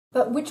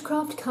But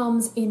witchcraft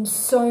comes in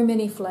so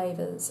many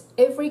flavours.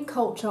 Every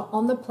culture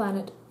on the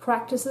planet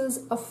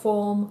practices a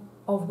form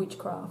of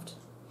witchcraft.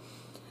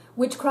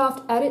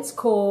 Witchcraft at its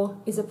core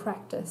is a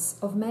practice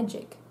of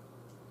magic,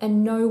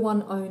 and no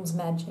one owns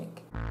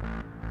magic.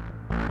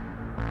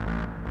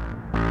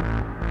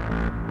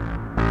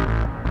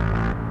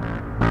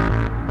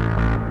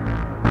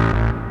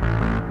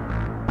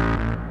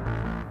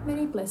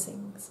 Many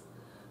blessings.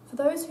 For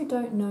those who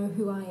don't know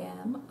who I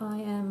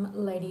am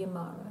Lady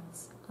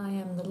Amaris. I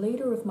am the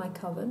leader of my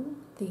coven,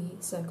 the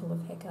Circle of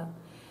Heka,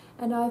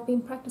 and I've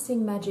been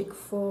practicing magic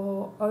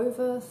for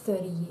over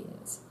 30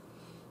 years.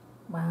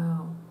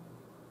 Wow.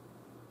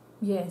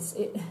 Yes,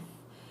 it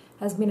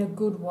has been a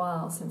good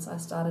while since I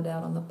started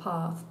out on the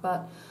path,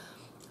 but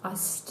I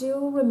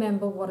still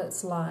remember what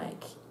it's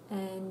like.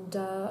 And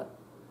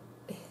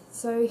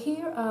so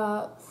here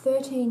are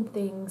 13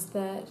 things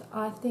that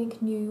I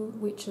think new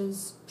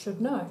witches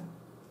should know.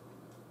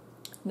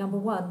 Number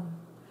 1,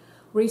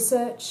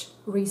 research,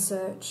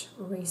 research,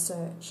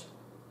 research.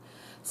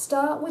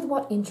 Start with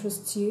what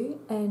interests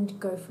you and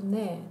go from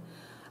there.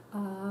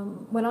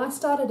 When I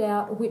started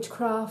out,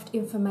 witchcraft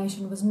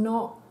information was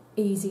not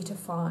easy to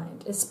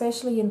find,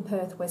 especially in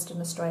Perth, Western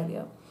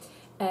Australia.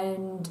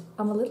 And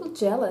I'm a little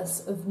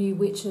jealous of new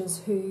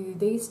witches who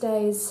these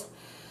days,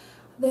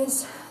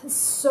 there's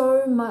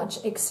so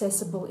much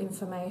accessible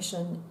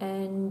information,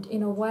 and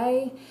in a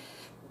way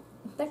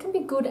that can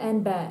be good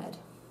and bad.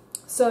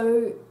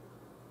 So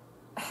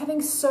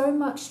having so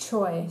much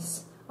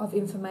choice of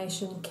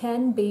information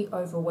can be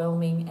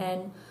overwhelming,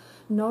 and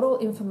not all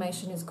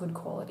information is good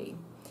quality.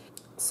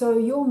 So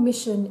your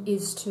mission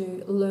is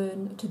to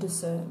learn to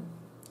discern.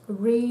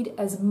 Read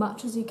as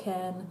much as you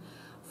can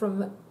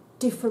from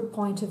different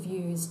point of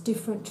views,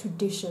 different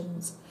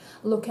traditions.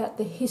 Look at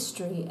the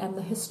history and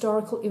the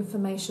historical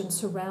information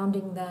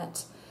surrounding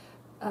that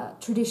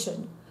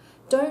tradition.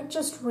 Don't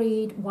just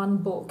read one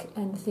book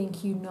and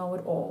think you know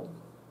it all.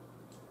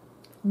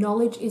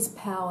 Knowledge is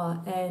power,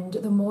 and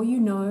the more you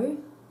know,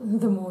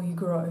 the more you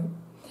grow.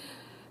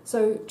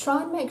 So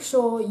try and make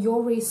sure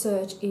your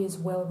research is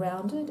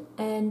well-rounded,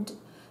 and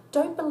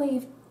don't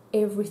believe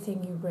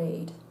everything you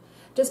read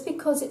just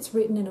because it's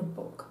written in a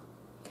book.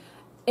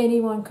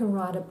 Anyone can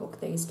write a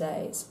book these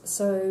days,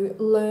 so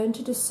learn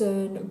to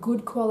discern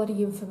good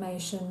quality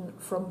information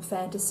from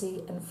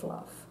fantasy and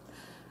fluff,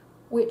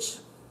 which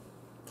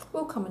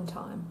will come in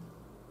time.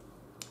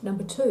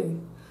 Number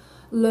 2,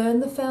 learn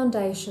the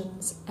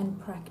foundations and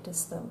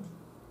practice them.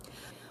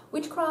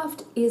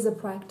 Witchcraft is a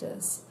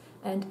practice,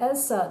 and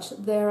as such,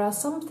 there are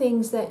some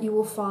things that you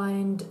will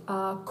find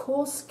are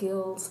core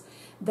skills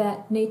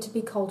that need to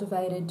be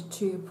cultivated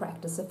to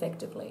practice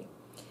effectively.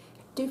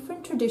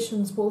 Different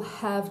traditions will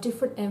have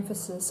different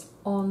emphasis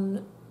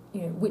on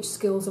which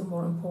skills are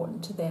more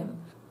important to them.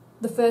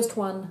 The first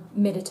one,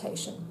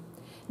 meditation.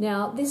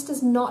 Now, this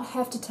does not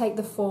have to take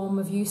the form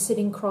of you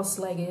sitting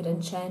cross-legged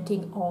and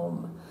chanting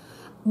Om,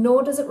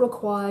 nor does it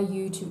require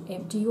you to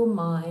empty your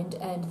mind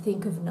and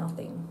think of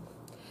nothing.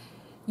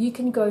 You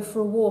can go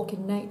for a walk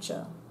in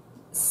nature,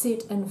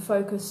 sit and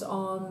focus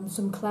on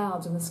some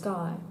clouds in the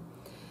sky.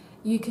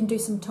 You can do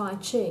some Tai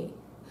Chi.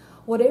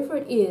 Whatever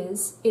it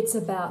is, it's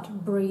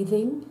about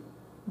breathing,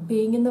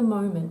 being in the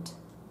moment,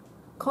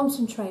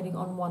 concentrating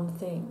on one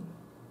thing,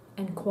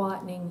 and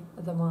quietening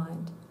the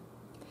mind.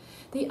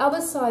 The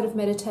other side of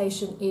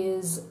meditation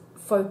is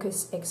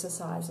focus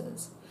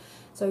exercises.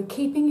 So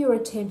keeping your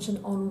attention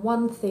on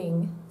one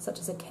thing, such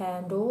as a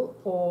candle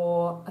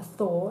or a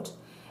thought,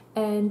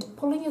 and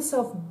pulling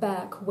yourself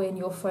back when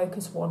your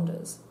focus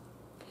wanders.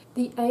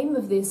 The aim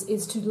of this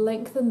is to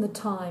lengthen the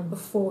time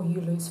before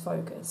you lose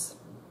focus.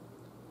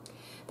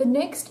 The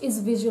next is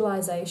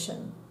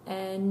visualization,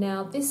 and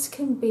now this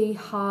can be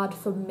hard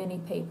for many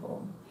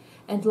people.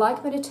 And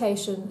like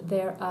meditation,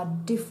 there are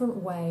different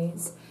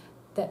ways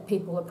that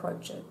people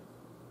approach it.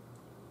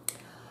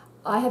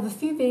 I have a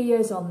few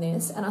videos on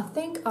this, and I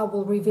think I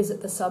will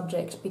revisit the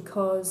subject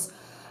because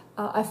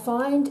I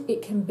find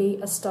it can be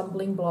a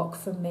stumbling block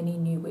for many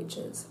new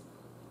witches.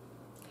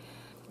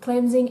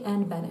 Cleansing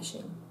and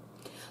banishing.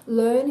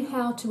 Learn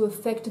how to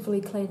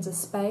effectively cleanse a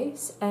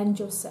space and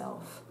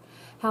yourself,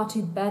 how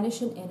to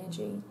banish an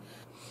energy.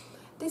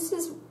 This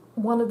is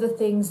one of the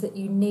things that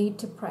you need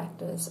to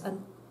practice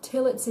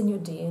until it's in your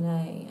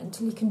DNA,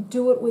 until you can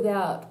do it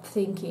without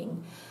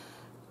thinking.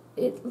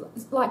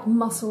 It's like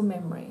muscle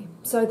memory,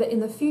 so that in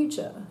the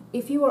future,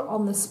 if you are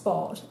on the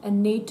spot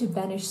and need to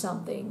banish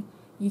something,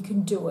 you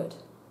can do it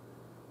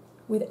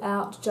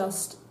without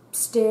just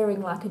staring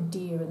like a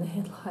deer in the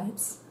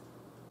headlights.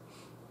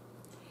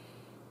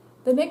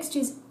 The next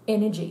is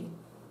energy.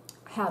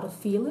 How to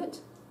feel it,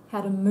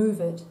 how to move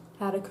it,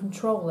 how to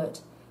control it,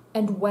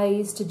 and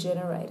ways to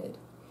generate it,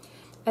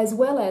 as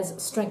well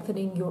as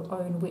strengthening your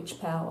own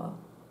witch power.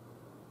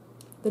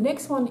 The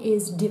next one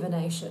is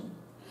divination.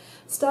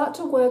 Start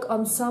to work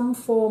on some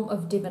form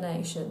of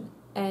divination,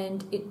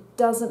 and it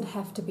doesn't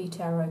have to be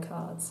tarot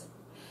cards.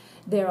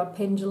 There are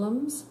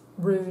pendulums,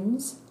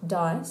 runes,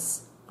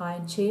 dice, I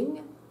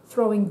Ching,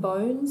 throwing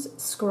bones,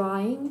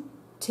 scrying,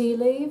 tea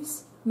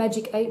leaves,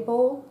 Magic 8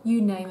 ball,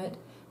 you name it,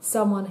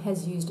 someone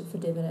has used it for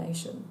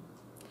divination.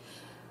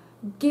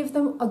 Give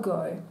them a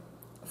go.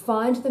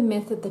 Find the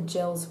method that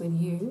gels with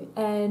you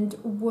and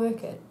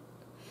work it.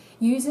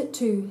 Use it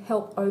to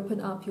help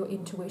open up your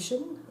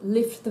intuition,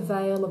 lift the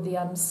veil of the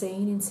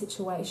unseen in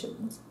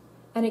situations,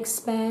 and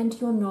expand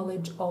your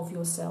knowledge of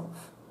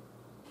yourself.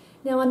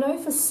 Now, I know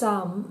for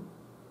some,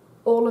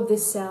 all of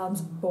this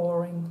sounds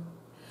boring.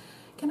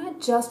 Can I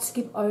just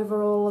skip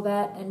over all of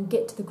that and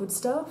get to the good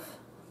stuff?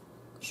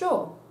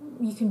 Sure,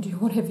 you can do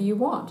whatever you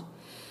want.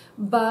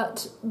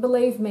 But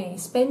believe me,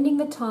 spending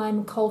the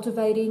time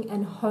cultivating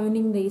and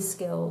honing these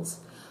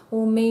skills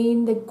will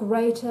mean the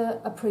greater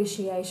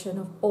appreciation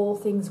of all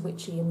things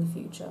witchy in the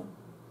future.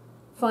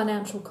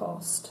 Financial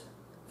cost.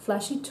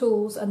 Flashy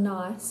tools are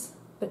nice,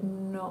 but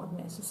not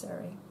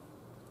necessary.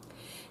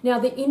 Now,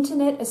 the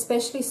internet,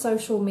 especially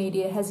social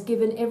media, has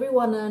given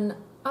everyone an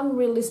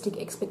unrealistic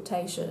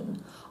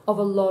expectation of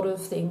a lot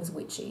of things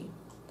witchy.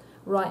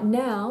 Right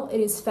now, it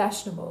is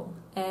fashionable,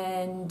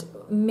 and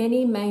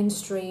many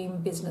mainstream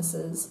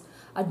businesses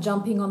are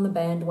jumping on the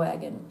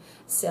bandwagon,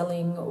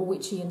 selling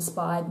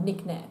witchy-inspired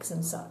knickknacks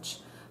and such,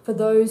 for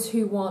those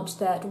who want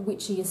that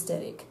witchy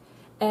aesthetic,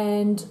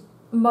 and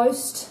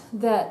most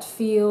that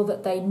feel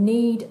that they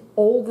need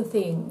all the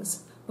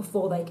things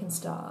before they can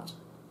start.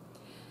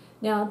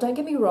 Now, don't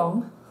get me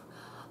wrong,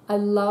 I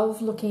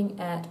love looking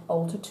at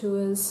altar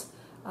tours,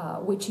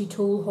 witchy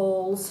tool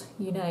hauls,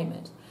 you name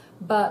it.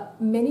 But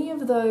many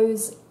of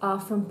those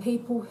are from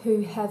people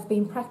who have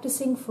been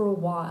practicing for a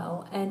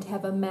while and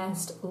have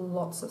amassed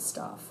lots of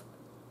stuff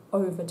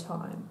over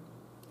time.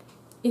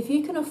 If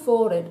you can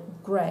afford it,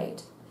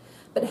 great.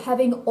 But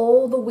having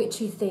all the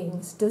witchy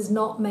things does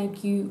not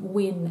make you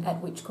win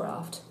at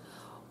witchcraft,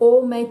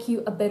 or make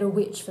you a better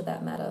witch for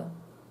that matter.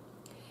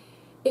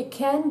 It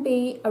can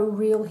be a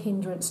real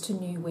hindrance to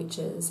new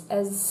witches,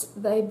 as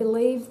they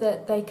believe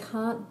that they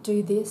can't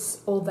do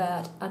this or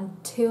that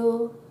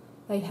until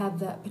they have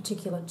that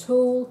particular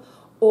tool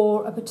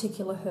or a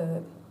particular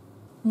herb.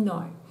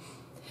 No,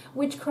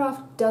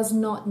 witchcraft does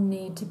not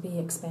need to be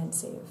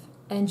expensive,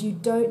 and you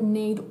don't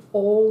need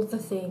all the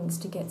things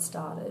to get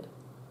started.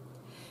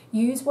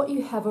 Use what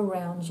you have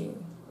around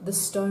you, the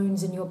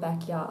stones in your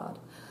backyard,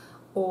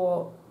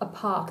 or a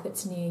park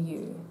that's near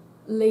you,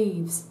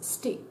 leaves,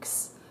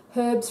 sticks,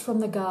 herbs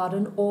from the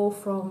garden or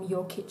from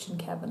your kitchen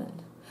cabinet.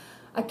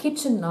 A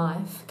kitchen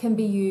knife can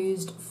be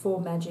used for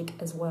magic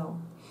as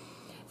well.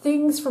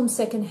 Things from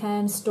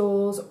second-hand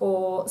stores,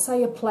 or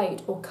say a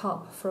plate or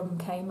cup from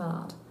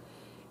Kmart.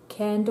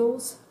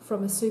 Candles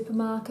from a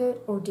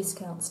supermarket or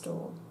discount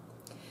store.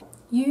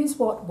 Use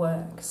what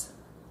works.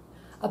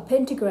 A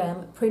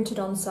pentagram printed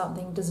on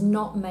something does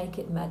not make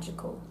it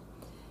magical.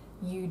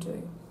 You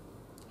do.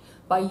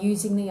 By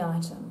using the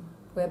item,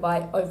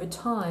 whereby over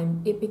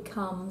time it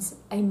becomes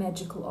a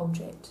magical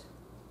object.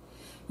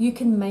 You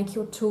can make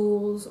your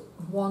tools,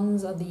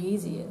 wands are the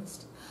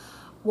easiest.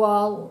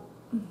 While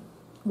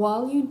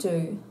you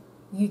do,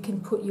 you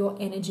can put your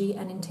energy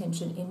and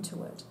intention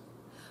into it.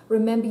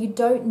 Remember, you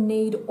don't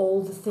need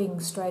all the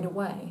things straight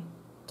away.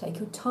 Take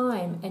your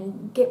time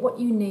and get what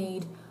you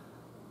need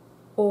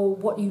or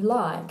what you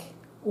like,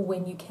 or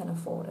when you can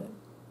afford it.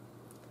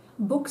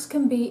 Books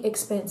can be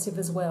expensive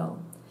as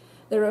well.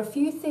 There are a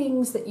few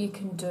things that you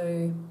can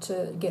do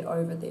to get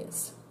over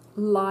this.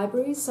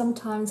 Libraries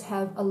sometimes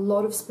have a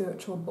lot of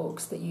spiritual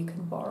books that you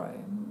can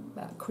borrow,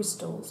 about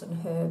crystals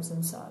and herbs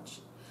and such.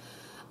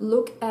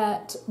 Look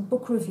at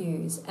book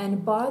reviews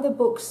and buy the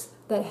books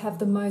that have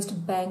the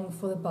most bang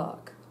for the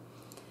buck.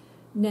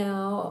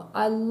 Now,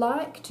 I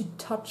like to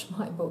touch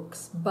my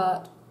books,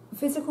 but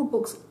physical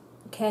books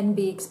can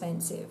be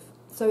expensive.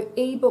 So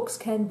ebooks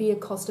can be a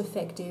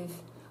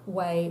cost-effective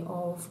way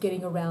of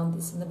getting around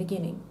this in the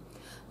beginning.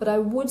 But I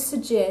would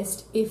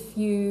suggest, if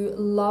you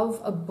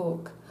love a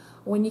book,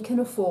 when you can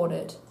afford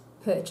it,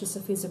 purchase a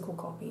physical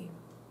copy.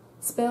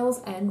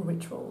 Spells and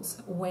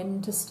rituals,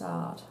 when to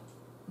start.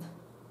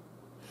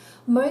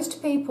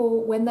 Most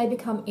people, when they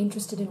become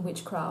interested in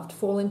witchcraft,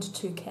 fall into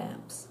two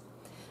camps.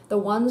 The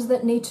ones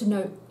that need to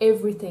know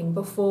everything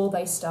before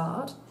they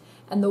start,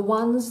 and the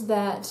ones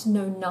that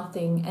know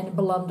nothing and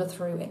blunder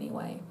through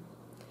anyway.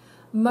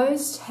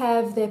 Most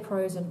have their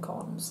pros and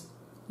cons.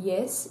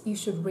 Yes, you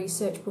should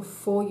research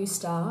before you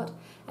start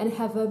and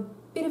have a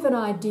bit of an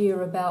idea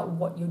about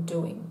what you're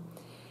doing.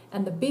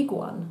 And the big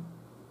one,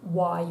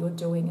 why you're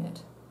doing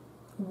it.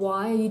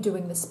 Why are you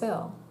doing the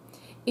spell?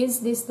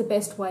 Is this the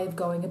best way of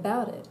going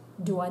about it?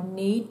 Do I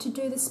need to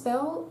do the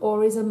spell,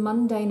 or is a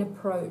mundane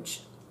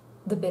approach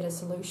the better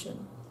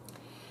solution?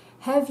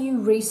 Have you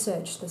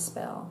researched the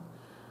spell?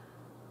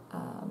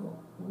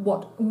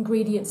 What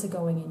ingredients are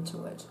going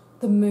into it?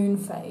 The moon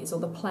phase or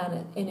the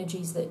planet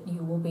energies that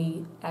you will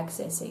be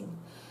accessing.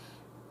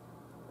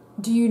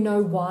 Do you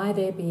know why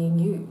they're being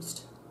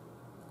used?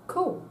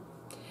 Cool.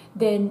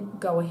 Then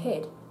go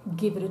ahead,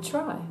 give it a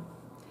try.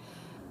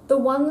 The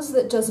ones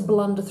that just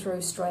blunder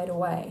through straight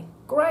away,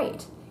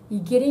 great.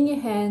 You're getting your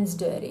hands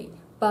dirty,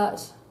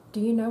 but do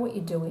you know what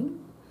you're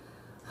doing?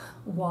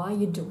 Why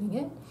you're doing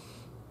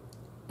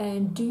it?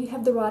 And do you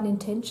have the right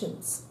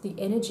intentions, the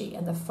energy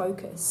and the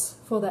focus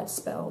for that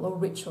spell or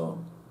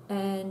ritual?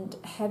 And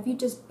have you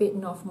just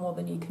bitten off more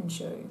than you can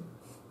chew?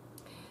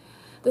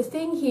 The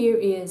thing here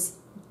is,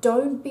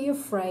 don't be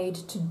afraid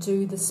to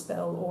do the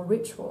spell or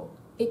ritual.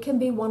 It can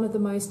be one of the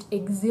most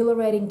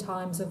exhilarating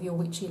times of your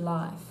witchy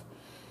life,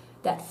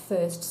 that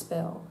first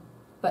spell.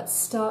 But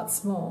start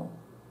small.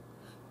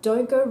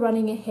 Don't go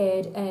running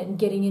ahead and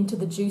getting into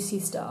the juicy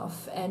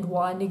stuff and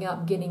winding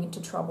up getting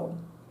into trouble.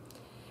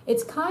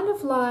 It's kind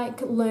of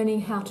like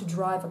learning how to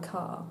drive a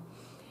car.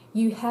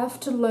 You have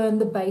to learn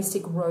the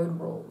basic road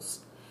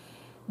rules.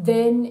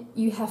 Then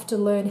you have to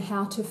learn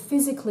how to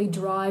physically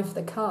drive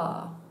the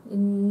car.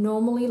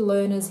 Normally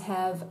learners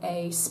have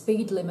a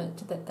speed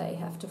limit that they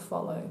have to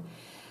follow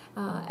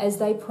as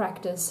they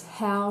practice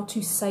how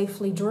to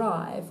safely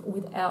drive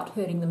without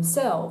hurting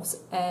themselves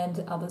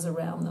and others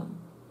around them.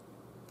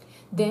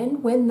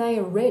 Then when they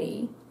are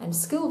ready and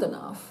skilled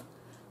enough,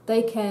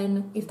 they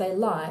can, if they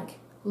like,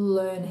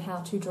 learn how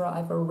to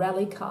drive a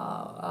rally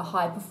car, a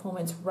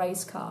high-performance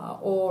race car,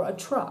 or a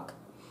truck.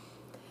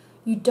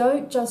 You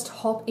don't just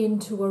hop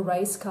into a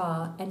race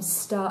car and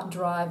start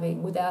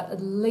driving without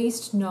at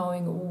least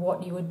knowing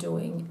what you are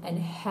doing and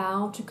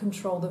how to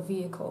control the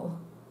vehicle.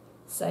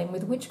 Same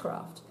with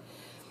witchcraft.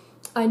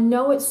 I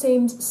know it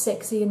seems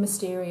sexy and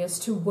mysterious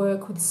to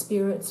work with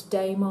spirits,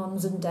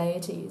 daemons and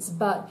deities,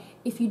 but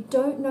if you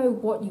don't know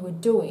what you are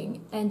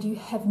doing and you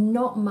have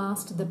not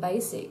mastered the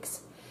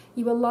basics,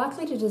 you are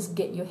likely to just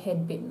get your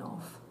head bitten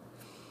off.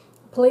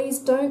 Please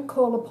don't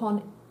call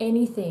upon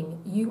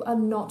anything you are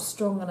not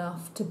strong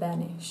enough to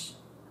banish.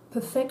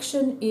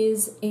 Perfection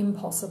is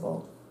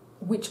impossible.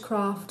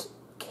 Witchcraft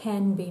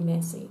can be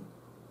messy.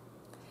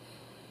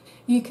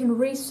 You can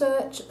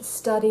research,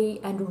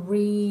 study, and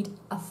read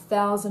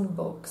 1,000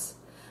 books,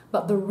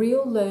 but the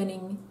real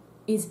learning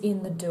is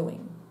in the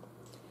doing.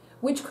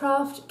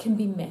 Witchcraft can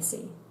be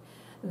messy.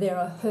 There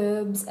are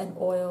herbs and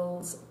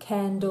oils,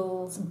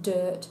 candles,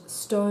 dirt,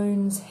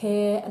 stones,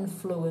 hair and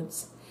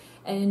fluids,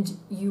 and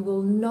you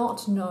will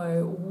not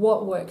know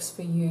what works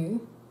for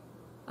you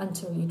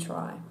until you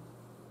try.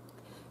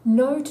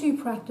 No two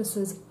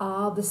practices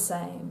are the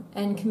same,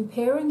 and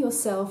comparing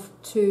yourself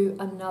to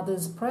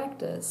another's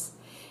practice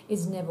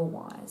is never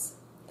wise.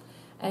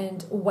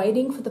 And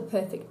waiting for the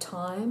perfect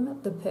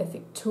time, the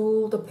perfect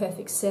tool, the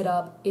perfect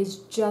setup is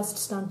just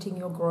stunting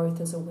your growth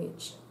as a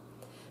witch.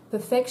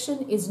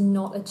 Perfection is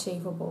not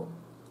achievable.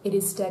 It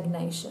is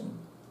stagnation.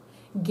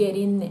 Get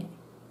in there.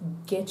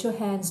 Get your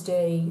hands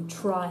dirty.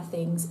 Try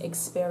things.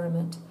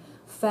 Experiment.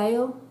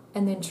 Fail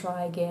and then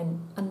try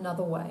again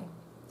another way.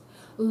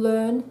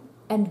 Learn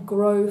and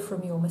grow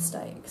from your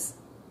mistakes.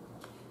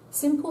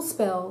 Simple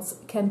spells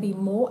can be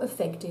more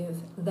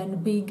effective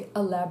than big,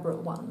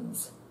 elaborate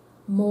ones.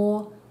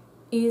 More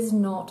is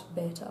not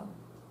better.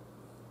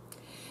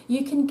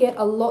 You can get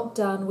a lot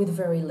done with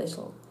very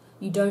little.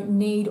 You don't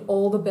need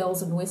all the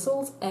bells and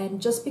whistles,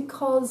 and just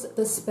because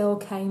the spell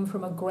came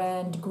from a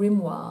grand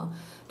grimoire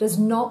does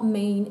not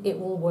mean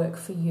it will work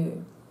for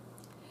you.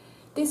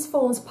 This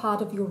forms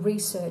part of your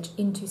research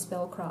into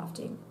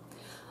spellcrafting.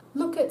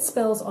 Look at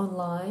spells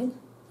online,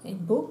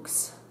 in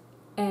books,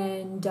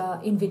 and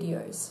in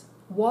videos.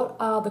 What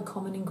are the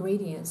common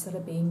ingredients that are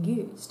being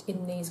used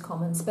in these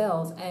common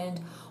spells,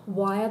 and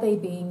why are they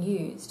being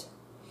used?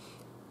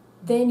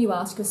 Then you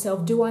ask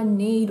yourself, do I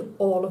need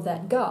all of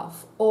that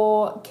guff,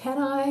 or can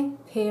I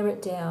pare it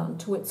down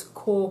to its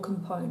core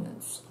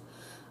components?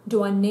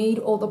 Do I need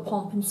all the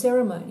pomp and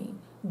ceremony?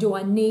 Do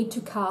I need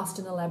to cast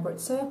an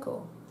elaborate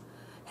circle?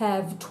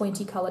 Have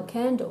 20 coloured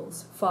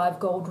candles,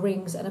 5 gold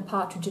rings and a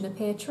partridge in a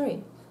pear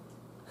tree?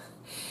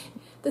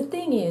 The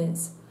thing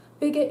is,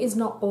 bigger is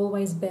not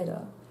always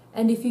better,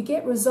 and if you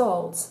get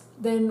results,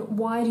 then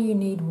why do you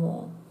need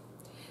more?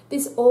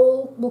 This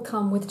all will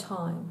come with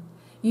time.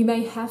 You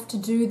may have to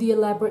do the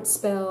elaborate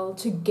spell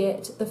to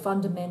get the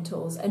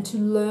fundamentals and to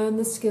learn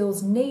the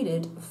skills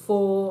needed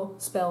for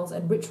spells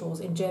and rituals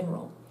in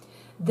general.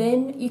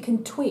 Then you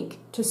can tweak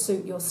to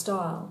suit your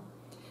style.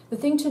 The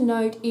thing to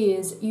note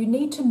is you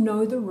need to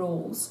know the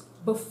rules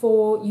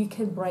before you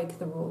can break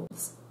the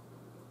rules.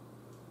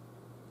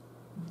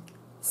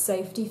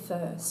 Safety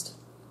first.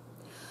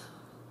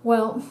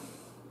 Well,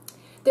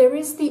 there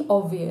is the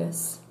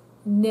obvious.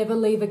 Never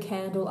leave a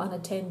candle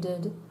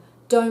unattended.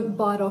 Don't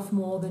bite off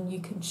more than you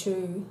can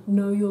chew.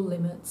 Know your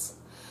limits.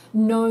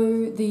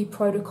 Know the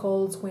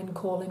protocols when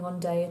calling on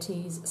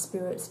deities,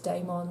 spirits,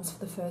 daemons for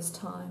the first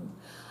time.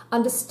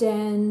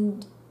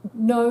 Understand,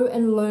 know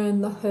and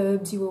learn the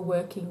herbs you are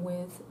working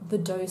with, the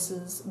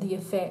doses, the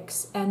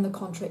effects, and the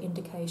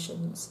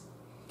contraindications.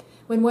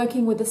 When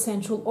working with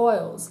essential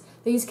oils,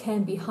 these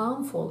can be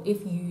harmful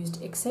if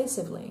used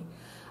excessively.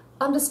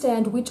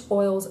 Understand which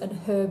oils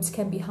and herbs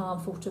can be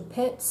harmful to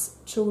pets,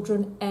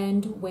 children,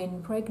 and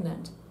when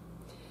pregnant.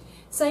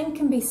 Same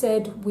can be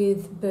said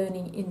with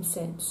burning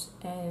incense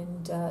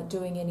and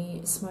doing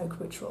any smoke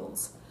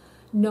rituals.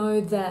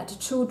 Know that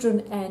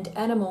children and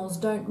animals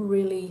don't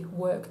really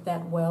work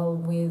that well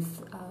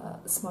with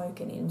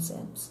smoke and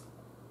incense.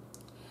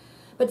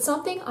 But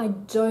something I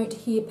don't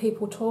hear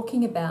people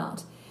talking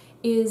about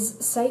is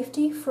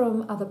safety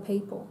from other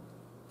people.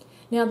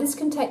 Now, this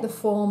can take the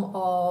form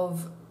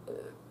of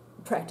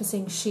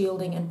practicing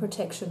shielding and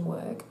protection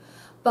work,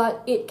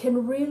 but it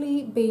can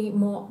really be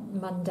more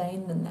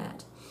mundane than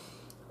that.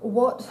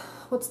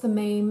 What's the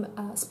meme?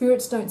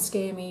 Spirits don't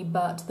scare me,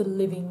 but the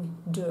living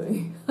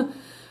do.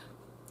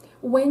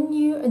 When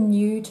you are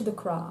new to the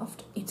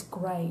craft, it's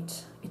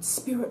great. It's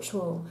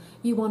spiritual.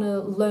 You want to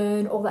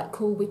learn all that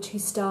cool witchy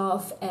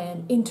stuff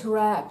and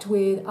interact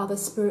with other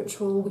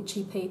spiritual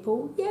witchy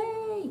people.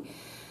 Yay!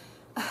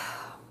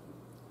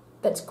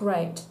 That's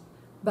great.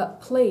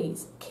 But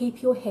please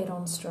keep your head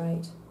on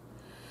straight.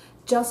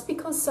 Just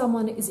because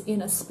someone is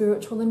in a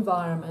spiritual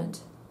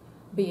environment,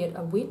 be it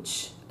a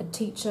witch, a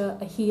teacher,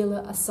 a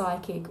healer, a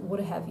psychic, what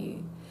have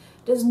you,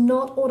 does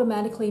not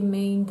automatically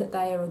mean that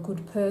they are a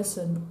good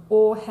person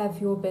or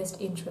have your best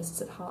interests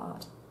at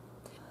heart.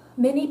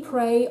 Many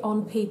prey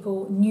on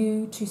people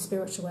new to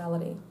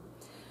spirituality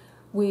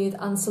with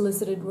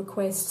unsolicited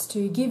requests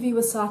to give you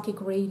a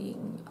psychic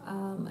reading,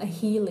 a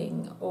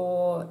healing,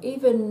 or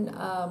even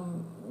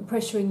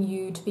pressuring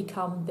you to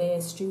become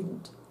their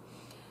student.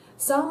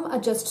 Some are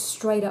just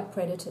straight up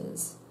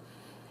predators.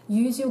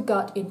 Use your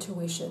gut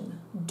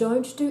intuition.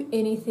 Don't do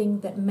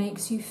anything that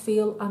makes you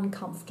feel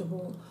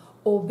uncomfortable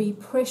or be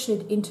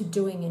pressured into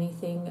doing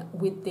anything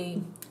with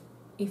the,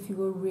 if you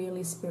were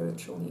really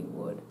spiritual, you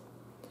would.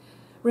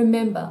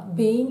 Remember,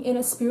 being in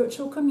a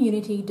spiritual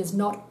community does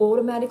not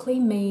automatically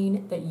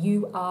mean that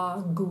you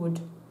are good.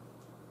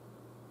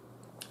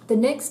 The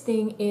next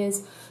thing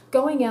is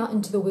going out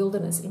into the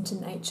wilderness, into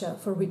nature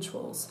for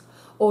rituals,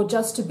 or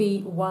just to be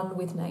one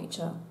with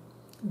nature.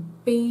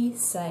 Be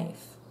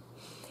safe.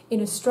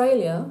 In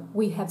Australia,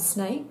 we have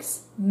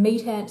snakes,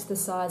 meat ants the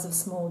size of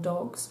small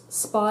dogs,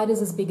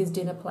 spiders as big as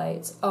dinner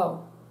plates,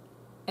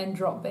 and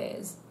drop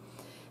bears.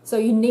 So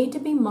you need to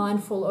be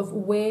mindful of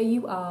where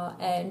you are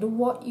and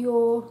what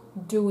you're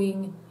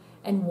doing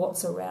and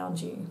what's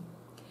around you.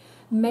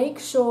 Make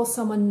sure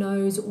someone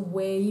knows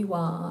where you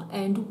are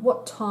and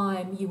what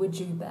time you are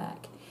due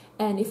back.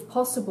 And if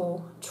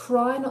possible,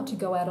 try not to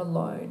go out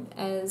alone,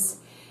 as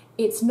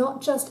it's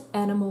not just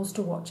animals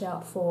to watch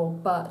out for,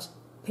 but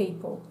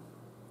people.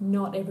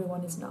 Not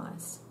everyone is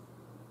nice.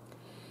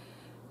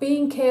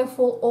 Being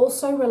careful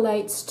also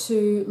relates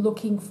to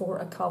looking for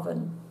a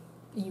coven.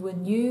 You are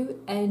new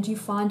and you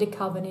find a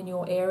coven in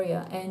your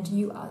area and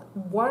you are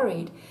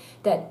worried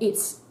that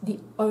it's the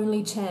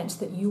only chance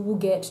that you will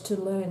get to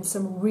learn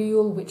some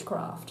real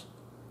witchcraft.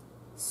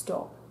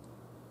 Stop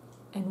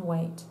and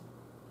wait.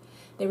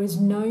 There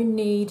is no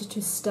need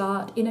to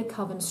start in a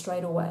coven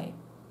straight away.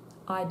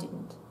 I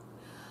didn't.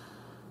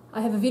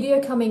 I have a video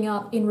coming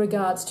up in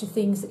regards to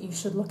things that you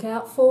should look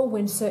out for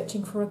when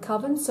searching for a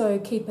coven, so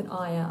keep an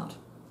eye out.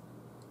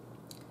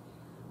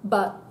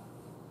 But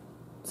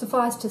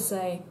suffice to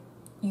say,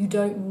 you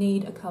don't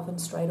need a coven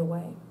straight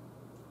away,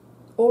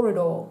 or at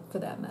all for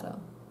that matter.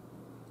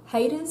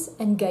 Haters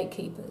and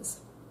gatekeepers.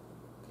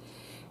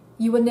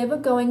 You are never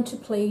going to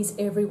please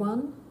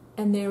everyone,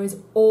 and there is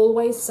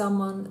always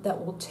someone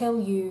that will tell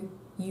you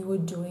you are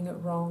doing it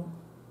wrong.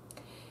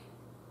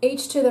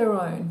 Each to their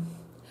own.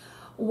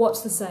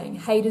 What's the saying?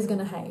 Haters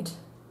gonna hate.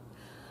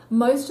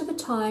 Most of the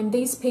time,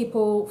 these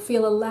people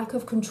feel a lack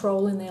of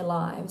control in their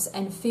lives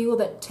and feel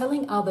that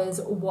telling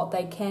others what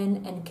they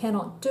can and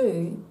cannot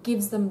do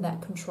gives them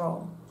that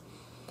control.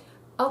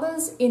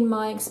 Others, in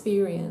my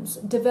experience,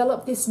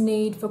 develop this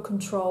need for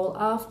control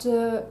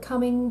after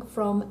coming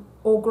from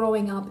or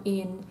growing up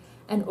in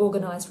an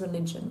organised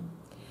religion,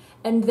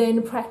 and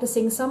then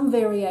practicing some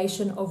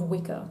variation of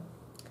Wicca.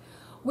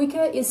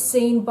 Wicca is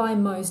seen by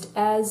most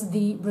as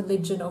the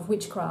religion of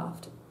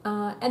witchcraft,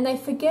 and they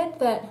forget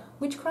that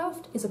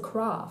witchcraft is a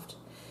craft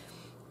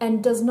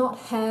and does not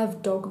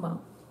have dogma.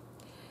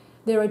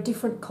 There are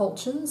different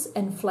cultures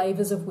and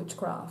flavours of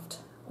witchcraft.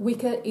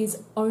 Wicca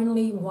is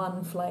only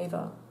one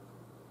flavour.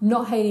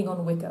 Not hating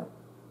on Wicca,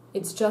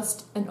 it's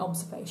just an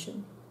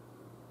observation.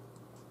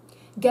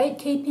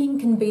 Gatekeeping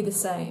can be the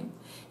same.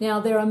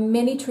 Now, there are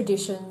many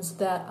traditions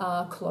that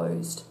are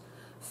closed.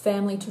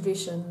 Family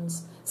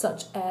traditions,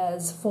 such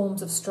as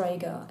forms of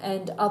Strega,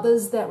 and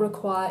others that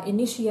require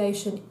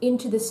initiation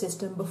into the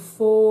system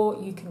before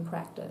you can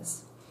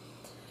practice.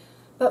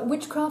 But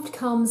witchcraft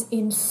comes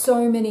in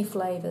so many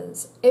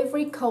flavours.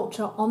 Every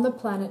culture on the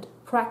planet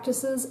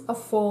practices a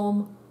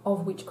form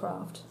of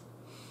witchcraft.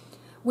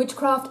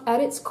 Witchcraft at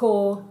its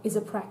core is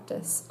a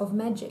practice of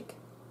magic,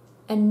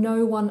 and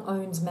no one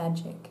owns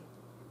magic.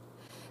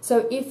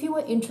 So if you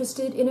are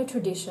interested in a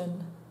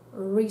tradition,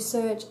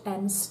 research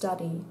and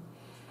study,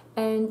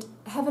 and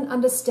have an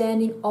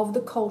understanding of the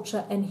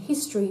culture and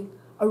history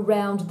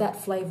around that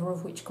flavour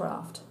of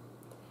witchcraft.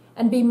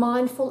 And be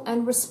mindful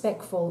and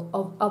respectful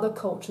of other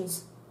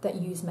cultures that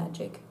use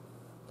magic.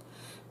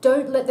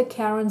 Don't let the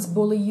Karens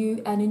bully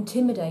you and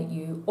intimidate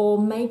you or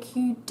make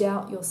you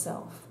doubt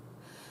yourself.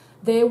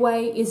 Their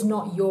way is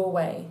not your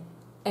way,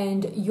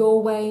 and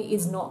your way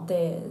is not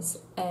theirs,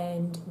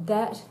 and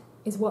that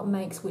is what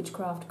makes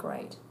witchcraft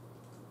great.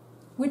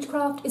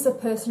 Witchcraft is a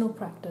personal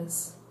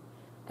practice.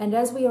 And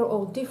as we are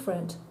all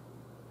different,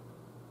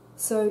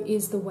 so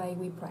is the way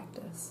we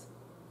practice.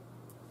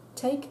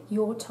 Take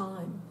your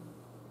time.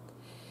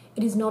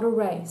 It is not a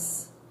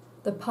race.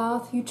 The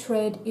path you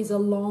tread is a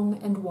long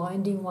and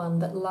winding one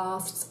that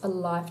lasts a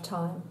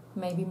lifetime,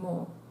 maybe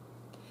more.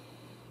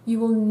 You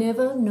will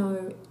never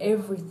know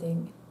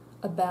everything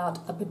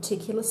about a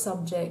particular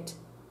subject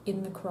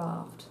in the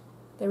craft.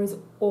 There is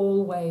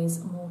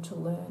always more to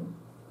learn.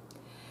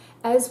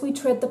 As we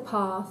tread the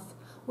path,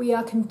 we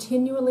are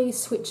continually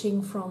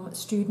switching from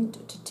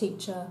student to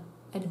teacher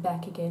and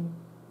back again.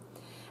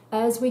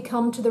 As we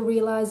come to the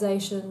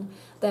realization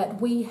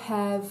that we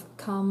have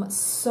come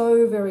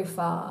so very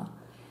far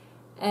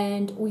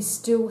and we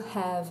still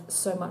have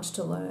so much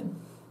to learn.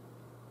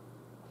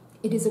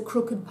 It is a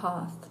crooked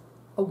path,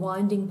 a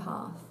winding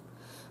path,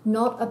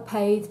 not a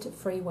paved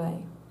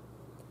freeway.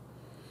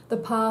 The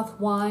path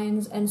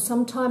winds and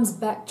sometimes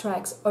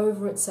backtracks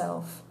over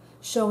itself,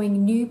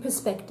 showing new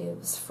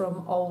perspectives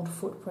from old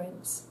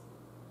footprints.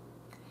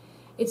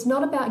 It's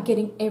not about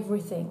getting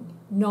everything,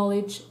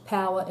 knowledge,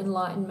 power,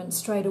 enlightenment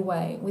straight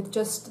away with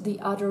just the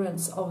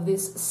utterance of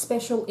this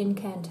special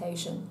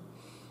incantation.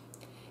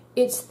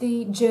 It's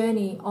the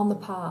journey on the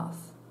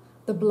path,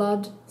 the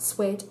blood,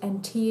 sweat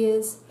and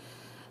tears,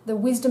 the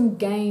wisdom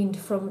gained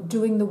from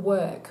doing the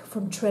work,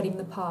 from treading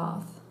the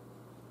path.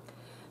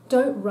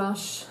 Don't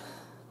rush,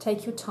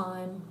 take your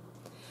time,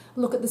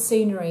 look at the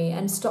scenery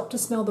and stop to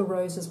smell the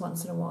roses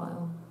once in a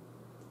while.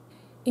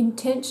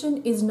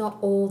 Intention is not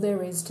all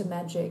there is to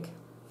magic.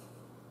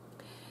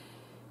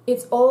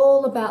 It's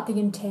all about the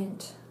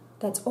intent.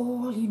 That's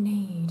all you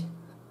need.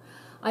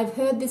 I've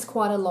heard this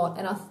quite a lot,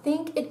 and I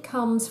think it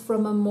comes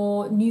from a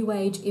more New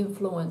Age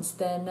influence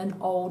than an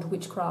old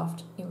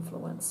witchcraft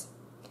influence.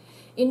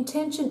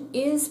 Intention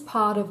is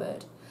part of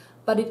it,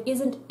 but it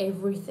isn't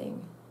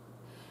everything.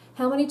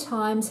 How many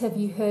times have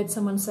you heard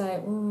someone say,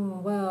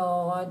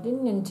 well, I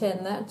didn't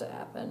intend that to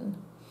happen?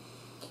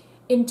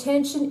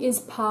 Intention is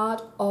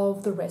part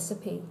of the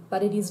recipe,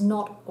 but it is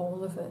not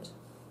all of it.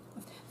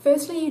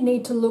 Firstly, you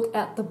need to look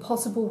at the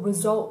possible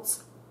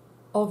results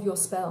of your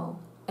spell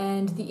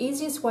and the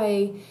easiest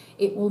way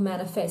it will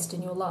manifest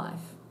in your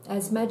life,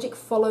 as magic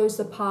follows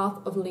the path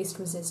of least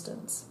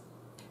resistance.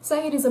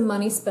 Say it is a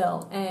money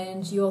spell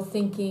and you're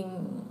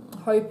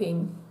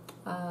hoping,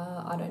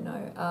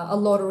 a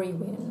lottery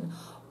win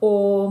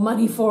or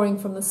money falling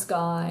from the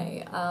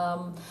sky.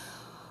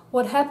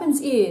 What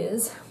happens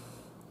is,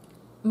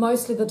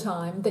 most of the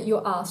time, that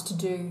you're asked to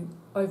do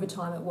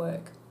overtime at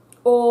work.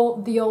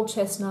 Or the old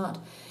chestnut,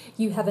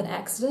 you have an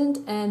accident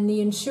and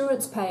the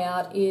insurance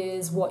payout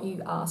is what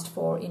you asked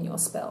for in your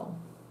spell.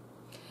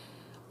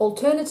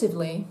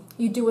 Alternatively,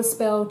 you do a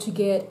spell to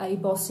get a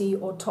bossy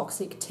or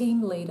toxic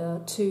team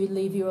leader to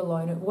leave you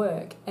alone at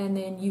work, and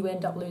then you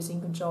end up losing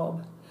your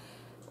job.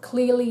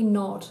 Clearly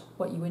not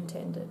what you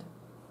intended.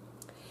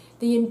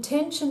 The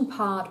intention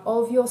part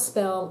of your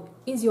spell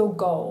is your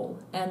goal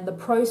and the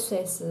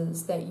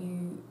processes that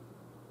you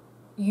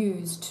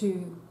use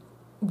to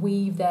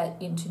weave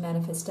that into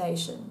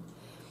manifestation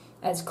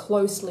as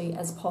closely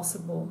as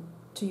possible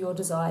to your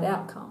desired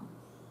outcome.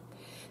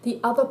 The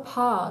other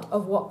part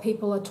of what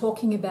people are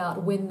talking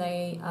about when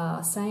they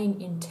are saying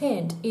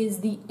intent is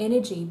the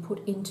energy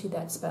put into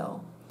that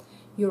spell.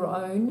 Your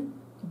own,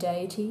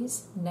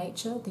 deities,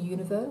 nature, the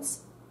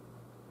universe.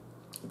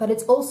 But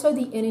it's also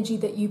the energy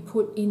that you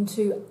put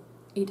into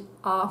it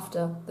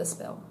after the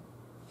spell.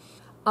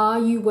 Are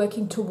you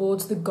working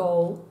towards the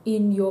goal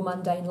in your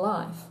mundane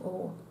life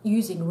or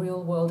using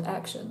real-world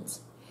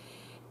actions?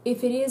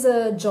 If it is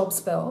a job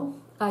spell,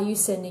 are you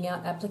sending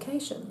out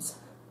applications?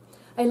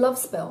 A love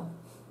spell,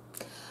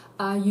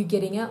 are you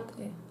getting out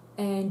there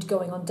and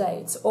going on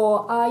dates?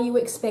 Or are you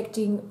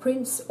expecting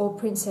Prince or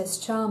Princess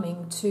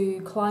Charming to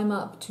climb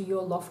up to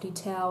your lofty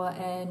tower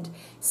and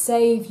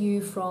save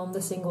you from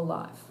the single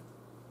life?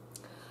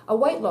 A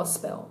weight loss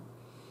spell,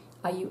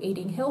 are you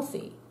eating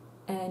healthy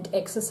and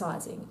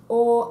exercising?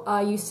 Or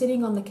are you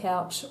sitting on the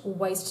couch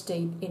waist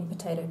deep in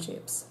potato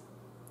chips,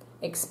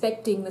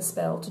 expecting the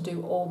spell to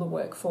do all the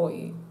work for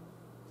you?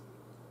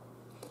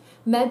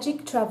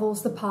 Magic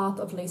travels the path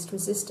of least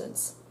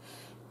resistance.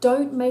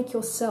 Don't make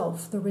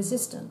yourself the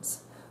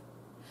resistance.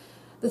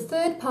 The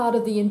third part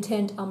of the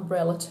intent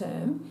umbrella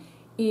term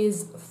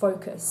is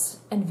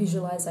focus and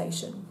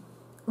visualization.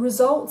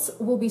 Results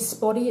will be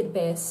spotty at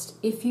best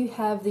if you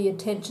have the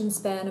attention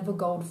span of a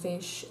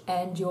goldfish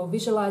and your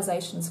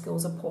visualization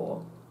skills are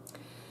poor.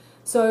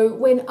 So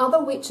when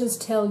other witches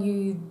tell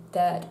you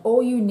that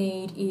all you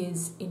need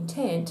is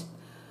intent,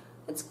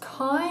 it's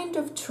kind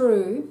of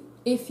true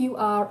if you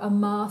are a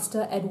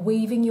master at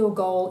weaving your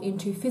goal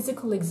into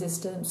physical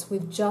existence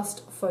with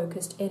just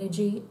focused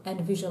energy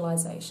and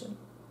visualization.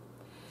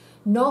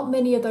 Not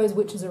many of those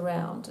witches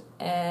around,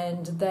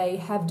 and they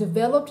have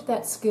developed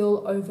that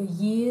skill over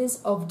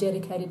years of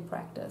dedicated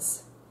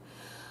practice.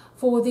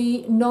 For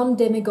the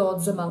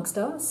non-demigods amongst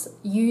us,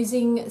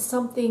 using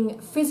something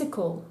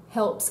physical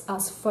helps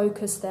us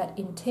focus that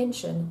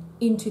intention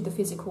into the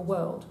physical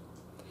world.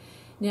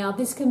 Now,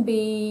 this can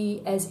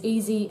be as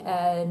easy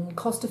and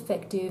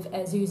cost-effective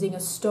as using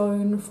a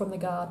stone from the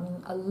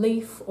garden, a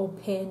leaf or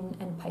pen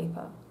and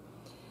paper.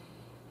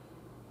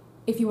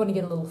 If you want to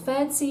get a little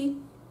fancy,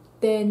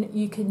 then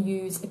you can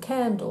use a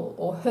candle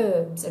or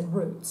herbs and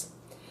roots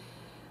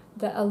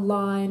that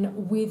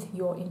align with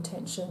your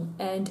intention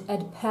and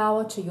add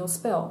power to your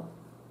spell.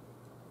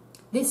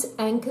 This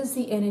anchors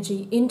the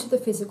energy into the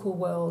physical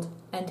world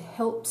and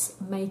helps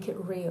make it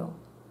real.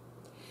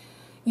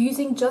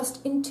 Using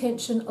just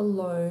intention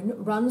alone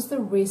runs the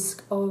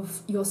risk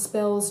of your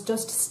spells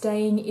just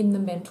staying in the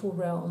mental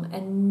realm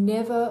and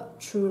never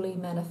truly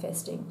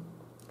manifesting.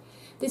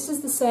 This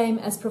is the same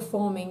as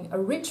performing a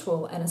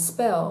ritual and a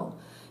spell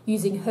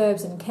using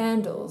herbs and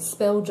candles,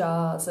 spell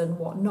jars and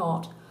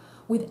whatnot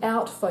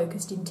without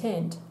focused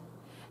intent.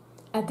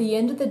 At the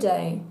end of the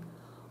day,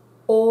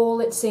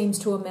 all it seems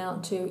to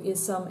amount to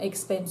is some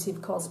expensive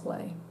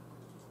cosplay.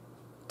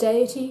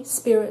 Deity,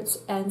 spirits,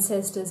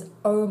 ancestors,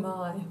 oh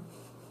my.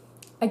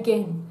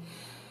 Again,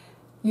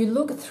 you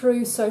look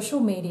through social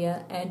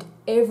media and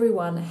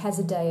everyone has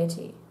a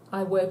deity.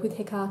 I work with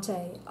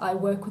Hecate, I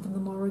work with the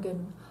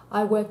Morrigan,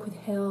 I work with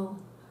Hel,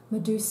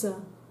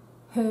 Medusa,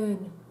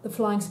 Herne, the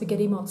flying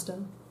spaghetti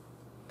monster.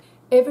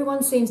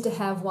 Everyone seems to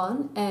have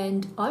one,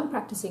 and I'm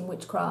practicing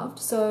witchcraft,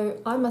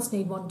 so I must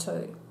need one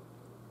too.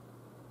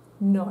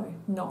 No,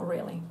 not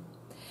really.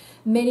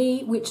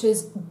 Many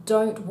witches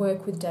don't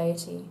work with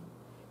deity.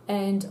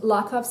 And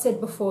like I've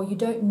said before, you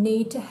don't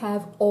need to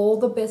have all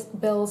the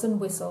bells and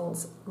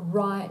whistles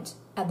right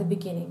at the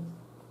beginning.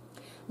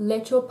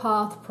 Let your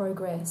path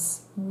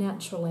progress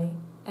naturally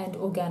and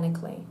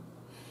organically.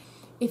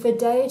 If a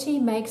deity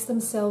makes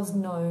themselves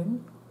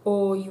known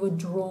or you are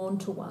drawn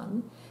to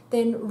one,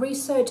 then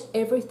research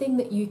everything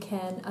that you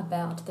can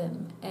about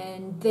them,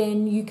 and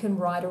then you can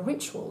write a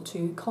ritual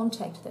to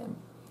contact them.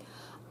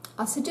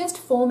 I suggest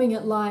forming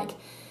it like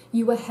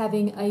you are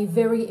having a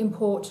very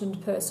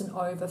important person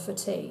over for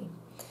tea.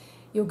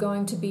 You're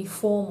going to be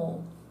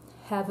formal,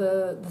 have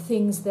the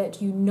things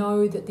that you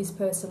know that this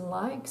person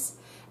likes,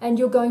 and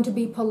you're going to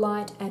be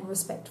polite and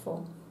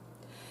respectful.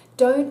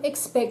 Don't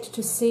expect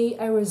to see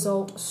a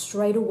result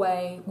straight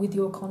away with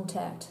your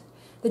contact.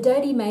 The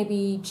deity may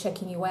be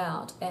checking you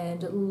out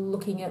and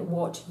looking at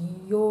what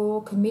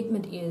your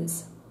commitment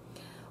is,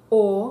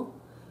 or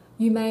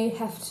you may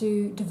have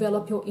to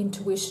develop your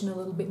intuition a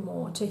little bit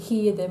more to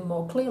hear them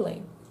more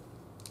clearly.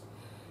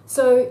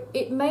 So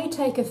it may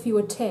take a few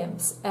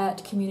attempts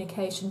at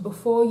communication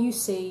before you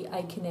see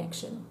a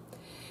connection.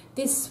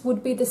 This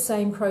would be the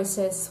same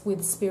process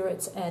with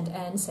spirits and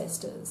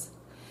ancestors.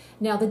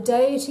 Now, the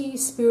deity,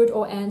 spirit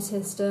or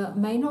ancestor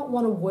may not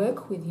want to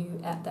work with you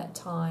at that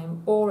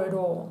time or at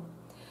all.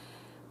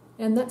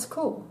 And that's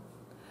cool.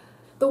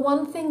 The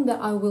one thing that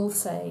I will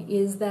say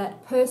is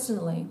that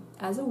personally,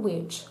 as a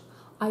witch,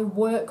 I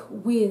work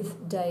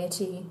with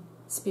deity,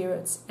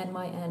 spirits, and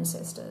my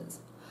ancestors.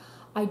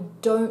 I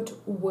don't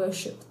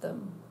worship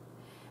them.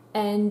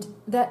 And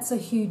that's a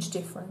huge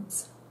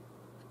difference.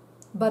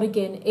 But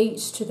again,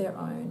 each to their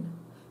own.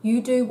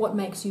 You do what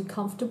makes you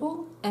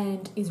comfortable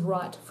and is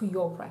right for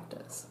your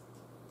practice.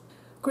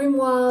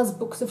 Grimoires,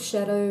 books of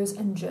shadows,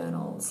 and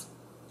journals.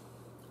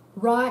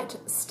 Write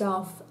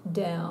stuff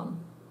down.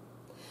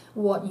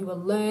 What you are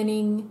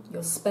learning,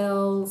 your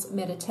spells,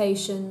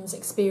 meditations,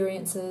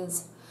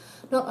 experiences.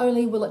 Not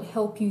only will it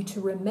help you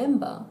to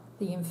remember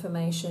the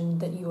information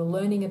that you are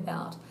learning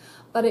about,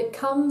 but it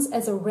comes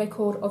as a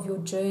record of your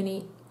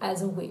journey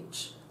as a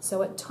witch.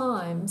 So at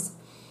times,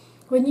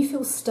 when you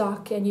feel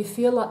stuck and you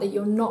feel like that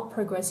you're not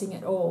progressing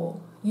at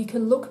all, you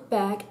can look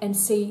back and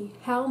see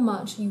how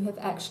much you have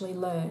actually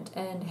learned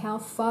and how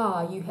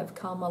far you have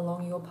come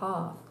along your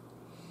path.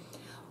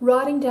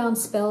 Writing down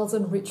spells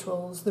and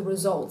rituals, the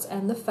results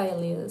and the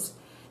failures,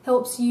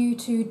 helps you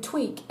to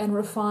tweak and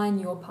refine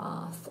your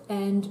path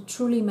and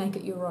truly make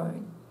it your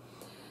own.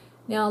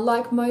 Now,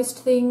 like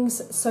most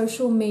things,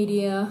 social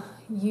media,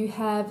 you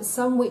have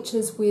some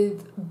witches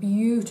with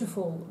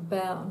beautiful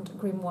bound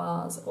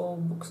grimoires or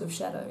books of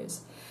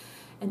shadows,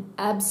 and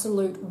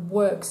absolute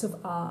works of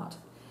art.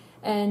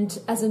 And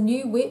as a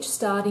new witch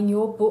starting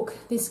your book,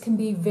 this can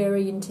be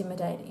very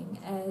intimidating,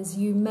 as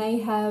you may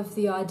have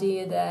the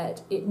idea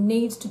that it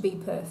needs to be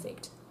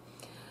perfect,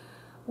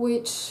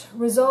 which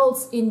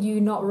results in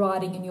you not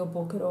writing in your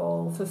book at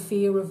all for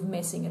fear of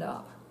messing it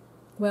up.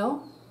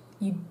 Well,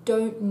 you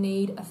don't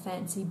need a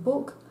fancy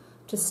book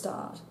to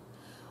start.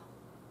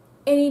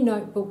 Any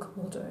notebook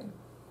will do.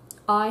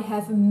 I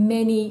have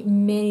many,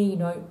 many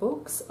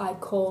notebooks I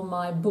call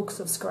my books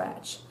of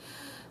scratch,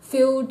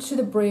 filled to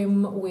the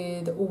brim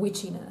with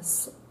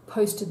witchiness,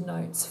 post-it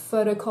notes,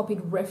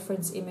 photocopied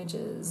reference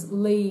images,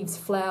 leaves,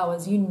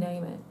 flowers, you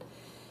name it.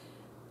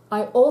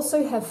 I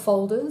also have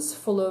folders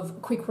full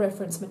of quick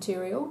reference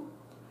material,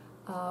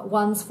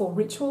 ones for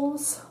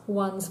rituals,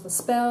 ones for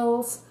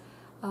spells.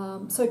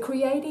 So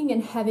creating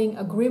and having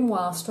a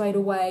grimoire straight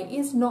away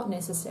is not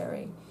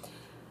necessary,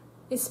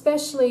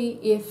 especially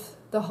if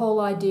the whole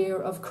idea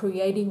of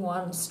creating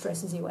one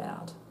stresses you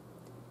out.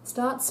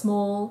 Start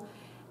small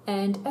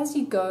And as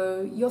you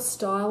go, your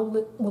style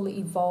will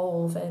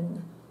evolve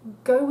and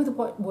go with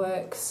what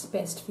works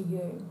best for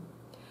you.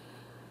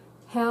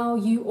 How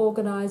you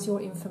organise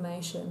your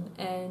information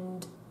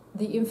and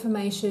the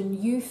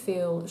information you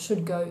feel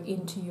should go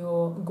into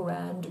your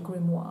grand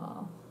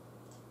grimoire.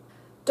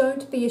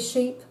 Don't be a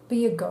sheep,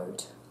 be a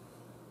goat.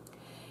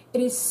 It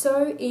is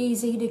so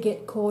easy to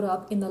get caught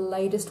up in the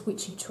latest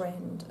witchy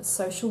trend.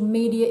 Social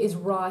media is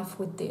rife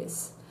with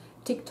this.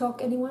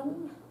 TikTok,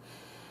 anyone?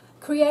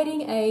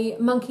 Creating a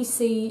monkey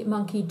see,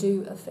 monkey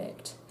do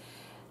effect.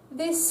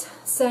 This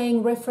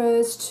saying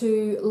refers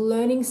to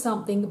learning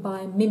something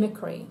by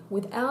mimicry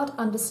without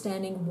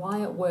understanding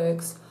why it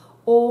works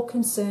or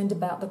concerned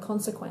about the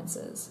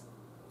consequences.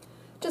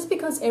 Just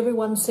because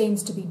everyone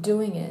seems to be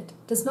doing it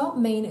does not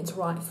mean it's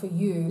right for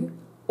you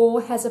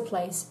or has a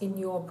place in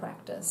your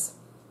practice.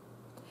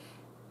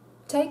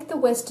 Take the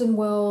Western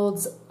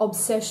world's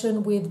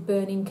obsession with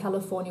burning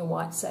California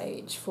white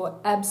sage for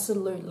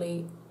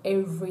absolutely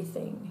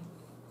everything.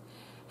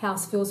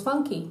 House feels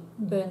funky,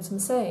 burn some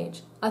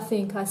sage. I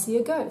think I see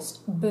a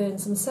ghost, burn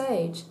some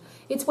sage.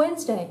 It's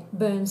Wednesday,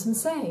 burn some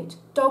sage.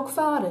 Dog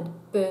farted,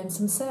 burn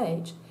some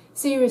sage.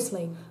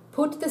 Seriously,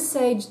 put the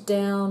sage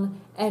down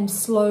and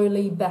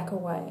slowly back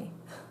away.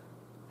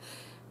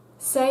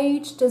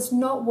 Sage does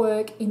not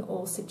work in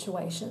all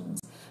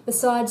situations.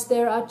 Besides,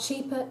 there are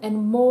cheaper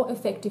and more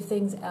effective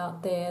things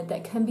out there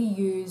that can be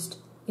used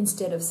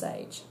instead of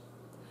sage.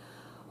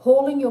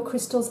 Hauling your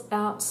crystals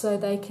out so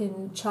they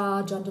can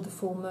charge under the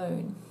full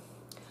moon.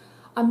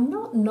 I'm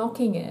not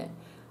knocking it,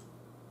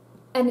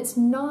 and it's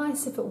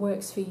nice if it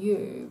works for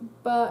you,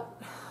 but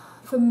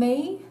for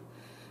me,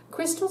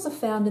 crystals are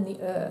found in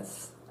the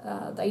earth.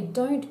 They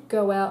don't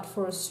go out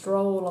for a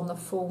stroll on the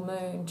full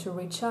moon to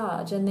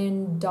recharge and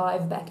then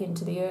dive back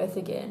into the earth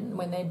again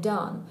when they're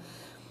done.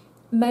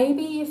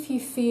 Maybe if you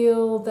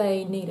feel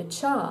they need a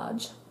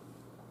charge,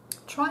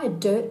 try a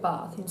dirt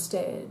bath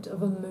instead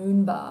of a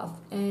moon bath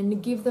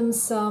and give them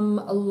some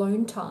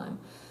alone time.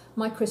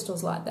 My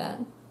crystal's like that.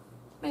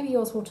 Maybe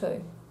yours will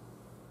too.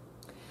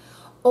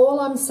 All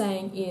I'm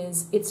saying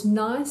is it's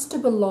nice to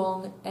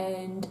belong,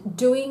 and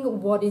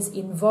doing what is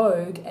in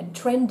vogue and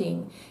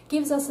trending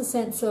gives us a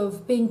sense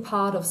of being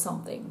part of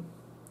something.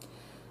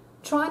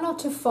 Try not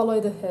to follow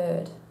the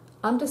herd.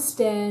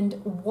 Understand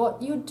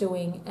what you're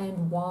doing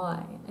and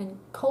why, and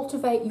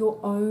cultivate your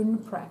own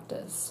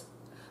practice.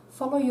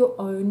 Follow your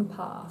own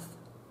path.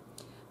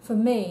 For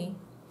me,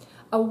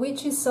 a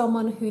witch is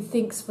someone who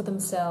thinks for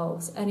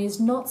themselves and is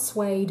not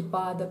swayed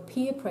by the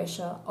peer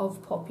pressure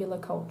of popular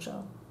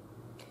culture.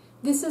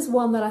 This is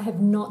one that I have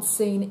not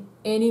seen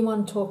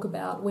anyone talk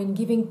about when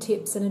giving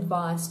tips and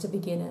advice to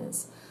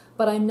beginners,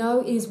 but I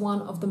know is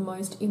one of the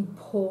most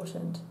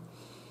important.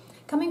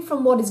 Coming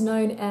from what is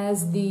known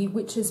as the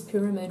witch's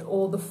pyramid,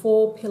 or the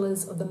 4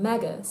 pillars of the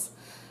magus,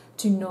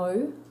 to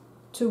know,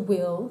 to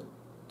will,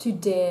 to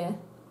dare,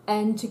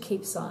 and to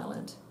keep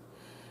silent.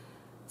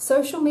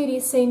 Social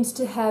media seems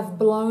to have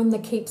blown the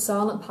keep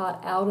silent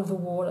part out of the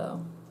water.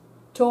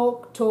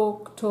 Talk,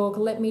 talk, talk,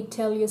 let me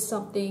tell you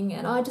something,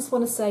 and I just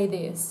want to say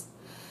this.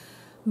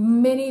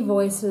 Many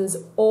voices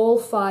all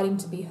fighting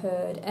to be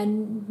heard,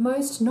 and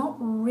most not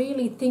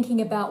really thinking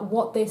about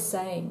what they're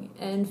saying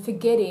and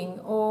forgetting,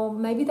 or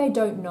maybe they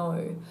don't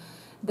know,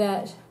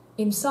 that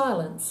in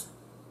silence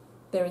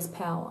there is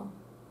power.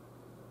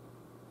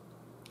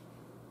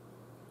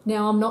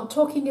 Now, I'm not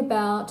talking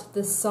about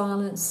the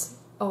silence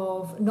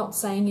of not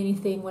saying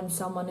anything when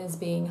someone is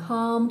being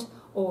harmed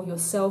or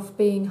yourself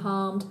being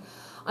harmed.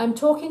 I'm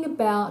talking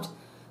about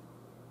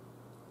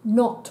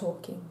not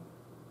talking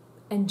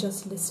and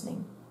just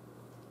listening.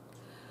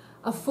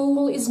 A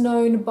fool is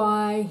known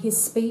by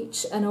his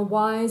speech, and a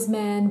wise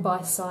man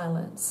by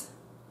silence.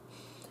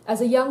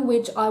 As a young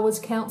witch, I was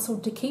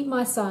counselled to keep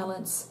my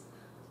silence,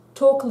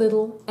 talk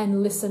little,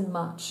 and listen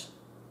much.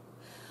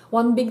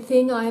 One big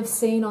thing I have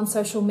seen on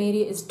social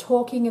media is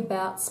talking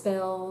about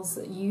spells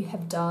that you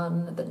have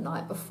done the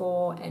night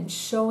before and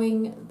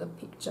showing the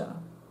picture.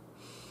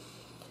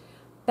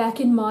 Back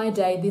in my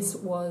day, this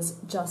was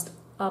just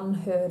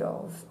unheard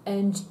of,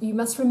 and you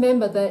must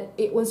remember that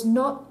it was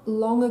not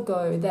long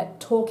ago that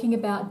talking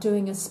about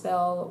doing a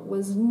spell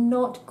was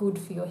not good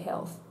for your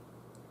health.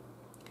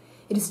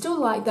 It is still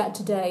like that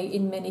today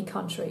in many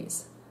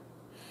countries.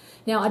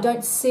 Now, I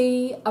don't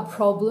see a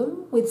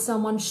problem with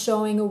someone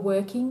showing or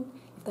working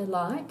if they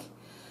like,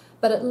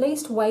 but at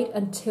least wait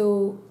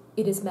until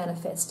it is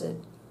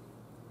manifested.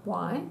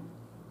 Why?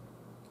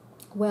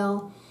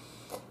 Well,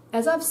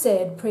 as I've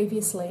said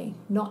previously,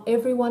 not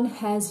everyone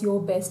has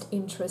your best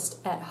interest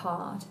at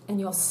heart,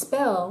 and your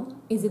spell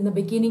is in the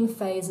beginning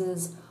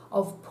phases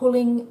of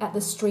pulling at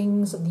the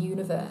strings of the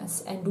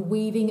universe and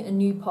weaving a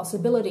new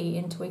possibility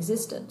into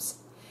existence.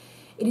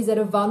 It is at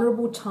a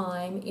vulnerable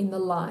time in the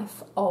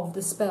life of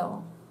the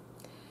spell.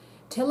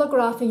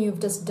 Telegraphing you've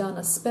just done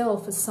a spell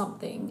for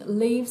something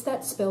leaves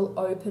that spell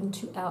open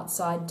to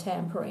outside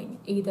tampering,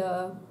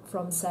 either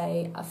from,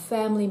 say, a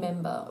family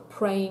member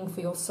praying for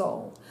your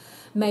soul,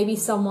 maybe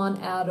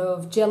someone out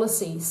of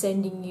jealousy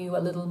sending you a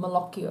little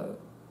malocchio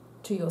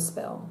to your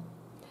spell.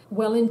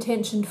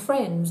 well-intentioned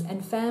friends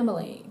and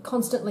family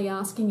constantly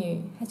asking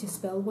you, has your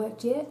spell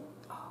worked yet?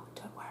 Oh,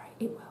 don't worry,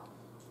 it will.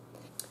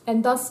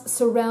 And thus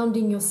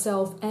surrounding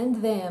yourself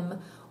and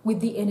them with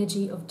the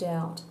energy of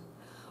doubt.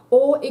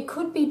 Or it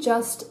could be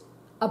just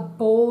a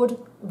bored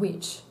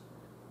witch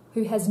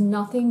who has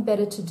nothing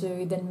better to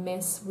do than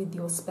mess with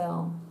your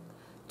spell,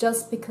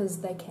 just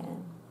because they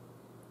can.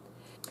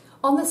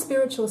 On the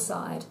spiritual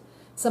side,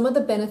 some of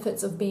the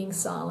benefits of being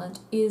silent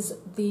is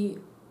the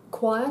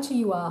quieter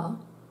you are,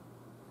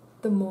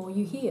 the more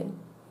you hear.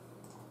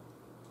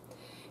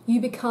 You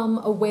become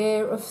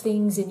aware of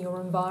things in your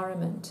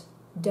environment,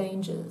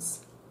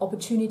 dangers,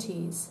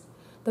 opportunities,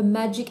 the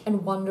magic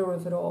and wonder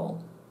of it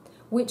all,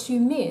 which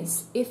you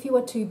miss if you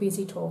are too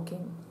busy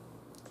talking.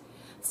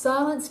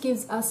 Silence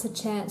gives us a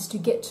chance to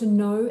get to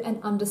know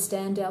and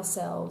understand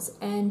ourselves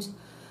and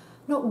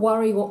not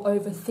worry or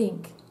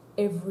overthink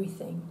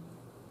everything.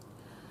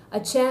 A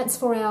chance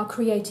for our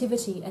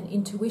creativity and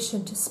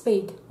intuition to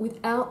speak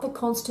without the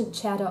constant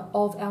chatter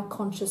of our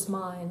conscious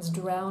minds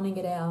drowning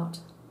it out.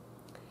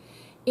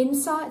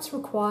 Insights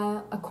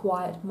require a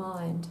quiet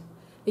mind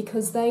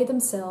because they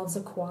themselves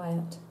are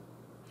quiet.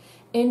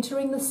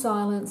 Entering the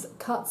silence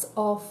cuts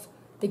off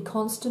the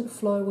constant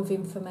flow of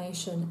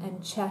information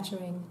and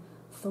chattering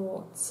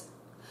thoughts,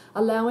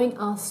 allowing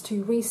us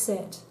to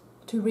reset,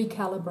 to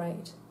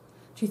recalibrate,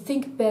 to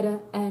think better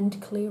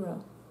and clearer,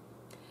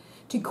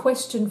 to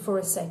question for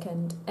a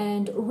second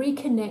and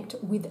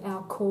reconnect with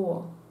our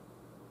core.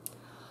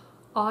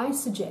 I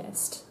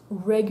suggest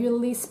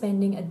regularly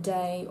spending a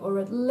day or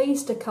at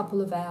least a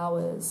couple of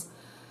hours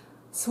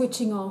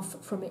switching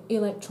off from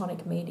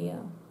electronic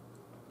media,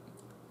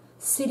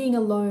 sitting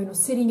alone or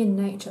sitting in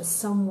nature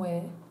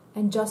somewhere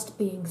and just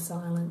being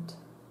silent.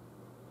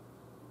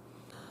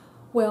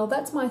 Well,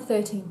 that's my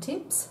 13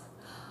 tips.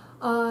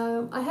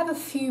 I have a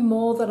few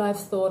more that I've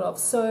thought of,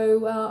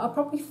 so I'll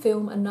probably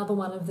film another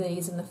one of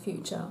these in the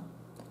future.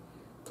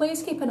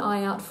 Please keep an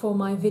eye out for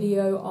my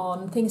video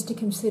on things to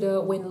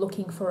consider when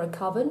looking for a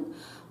coven,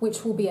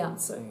 which will be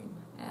out soon.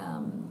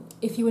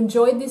 If you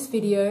enjoyed this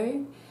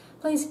video,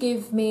 please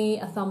give me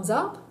a thumbs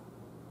up.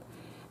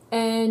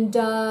 And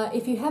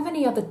if you have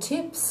any other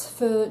tips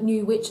for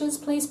new witches,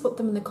 please put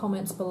them in the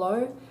comments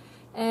below.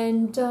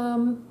 And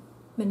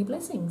many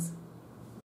blessings.